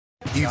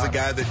He's a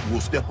guy that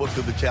will step up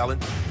to the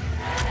challenge.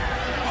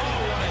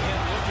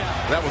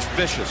 That was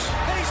vicious.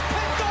 He's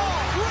picked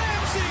off.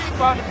 Ramsey.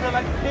 Starting to feel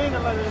like the king a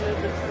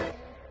little bit.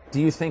 Do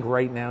you think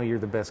right now you're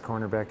the best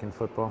cornerback in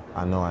football?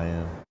 I know I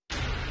am.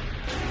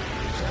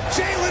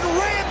 Jalen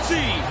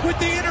Ramsey with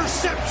the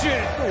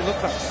interception. He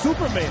looks like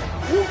Superman.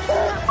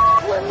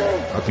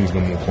 I think he's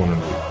going to be a corner in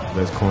the league.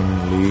 Best corner in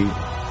the league.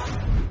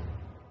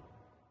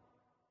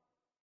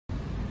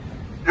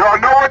 Y'all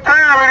know what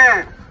time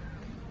it is.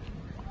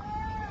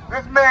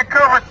 This man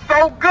covers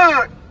so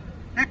good,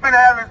 he finna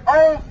have his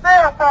own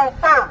cell phone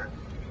service.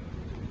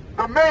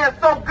 The man's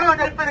so good,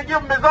 they finna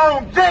give him his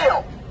own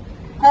jail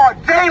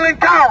called Jalen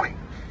County,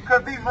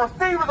 because these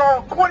receivers are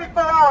on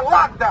 24-hour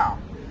lockdown.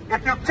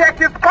 If you check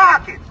his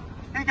pockets,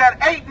 he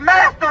got 8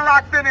 master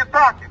locks in his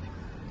pockets.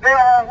 They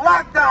are on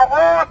lockdown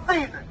all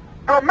season.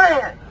 The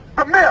man,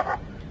 the myth,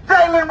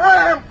 Jalen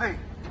Ramsey.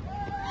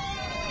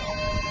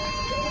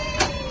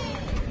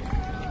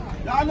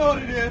 Y'all know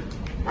what it is.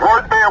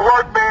 Work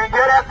man,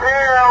 yeah, that's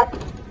him.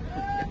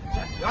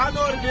 Y'all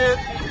know what it is.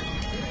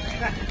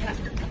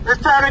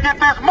 It's trying to get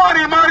this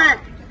money.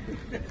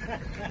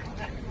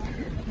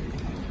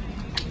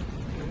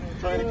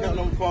 Training camp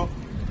number 4.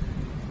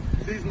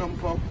 Season number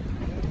 4.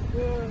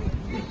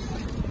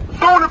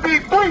 Soon to be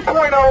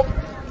 3.0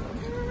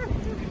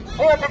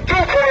 or the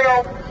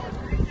 2.0.